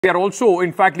We are also,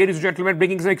 in fact, ladies and gentlemen,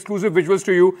 bringing some exclusive visuals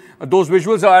to you. Those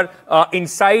visuals are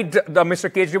inside Mr.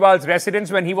 Kejriwal's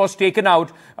residence when he was taken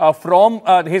out from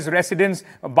his residence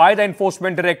by the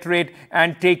Enforcement Directorate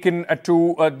and taken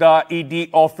to the ED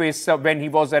office when he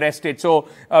was arrested. So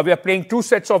we are playing two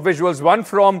sets of visuals, one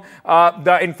from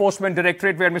the Enforcement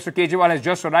Directorate where Mr. Kejriwal has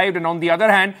just arrived, and on the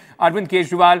other hand, Arvind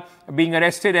Kejriwal being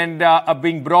arrested and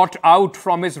being brought out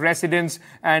from his residence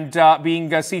and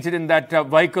being seated in that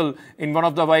vehicle, in one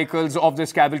of the vehicles of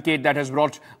this cavalcade that has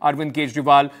brought Arvind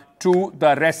Kejriwal to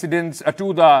the residence,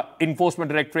 to the Enforcement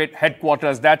Directorate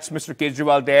headquarters. That's Mr.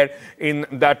 Kejriwal there in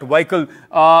that vehicle.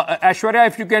 Aishwarya,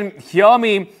 if you can hear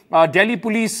me, Delhi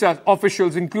police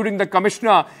officials, including the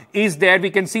commissioner, is there.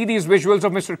 We can see these visuals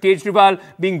of Mr. Kejriwal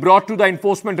being brought to the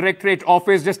Enforcement Directorate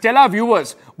office. Just tell our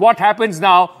viewers what happens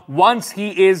now once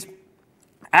he is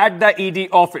at the ED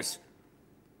office.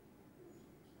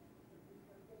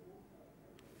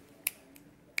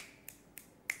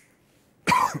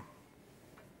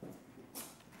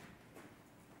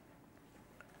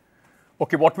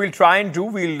 Okay, what we'll try and do,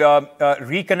 we'll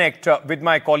reconnect with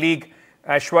my colleague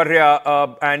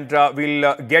Aishwarya and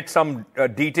we'll get some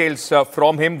details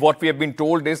from him. What we have been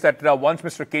told is that once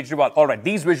Mr. Kejriwal, all right,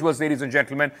 these visuals, ladies and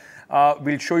gentlemen,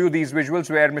 we'll show you these visuals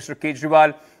where Mr.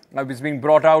 Kejriwal is being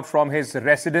brought out from his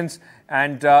residence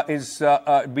and is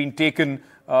being taken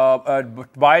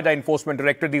by the Enforcement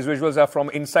Director. These visuals are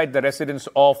from inside the residence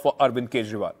of Arvind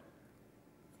Kejriwal.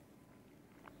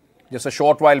 Just a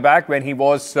short while back when he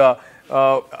was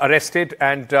arrested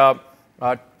and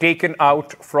taken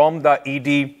out from the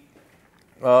ED,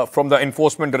 from the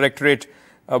Enforcement Directorate,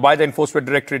 by the Enforcement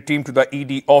Directorate team to the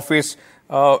ED office,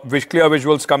 with clear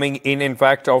visuals coming in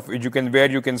fact, of where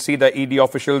you can see the ED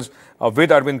officials with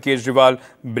Arvind Kejriwal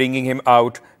bringing him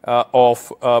out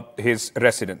of his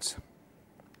residence.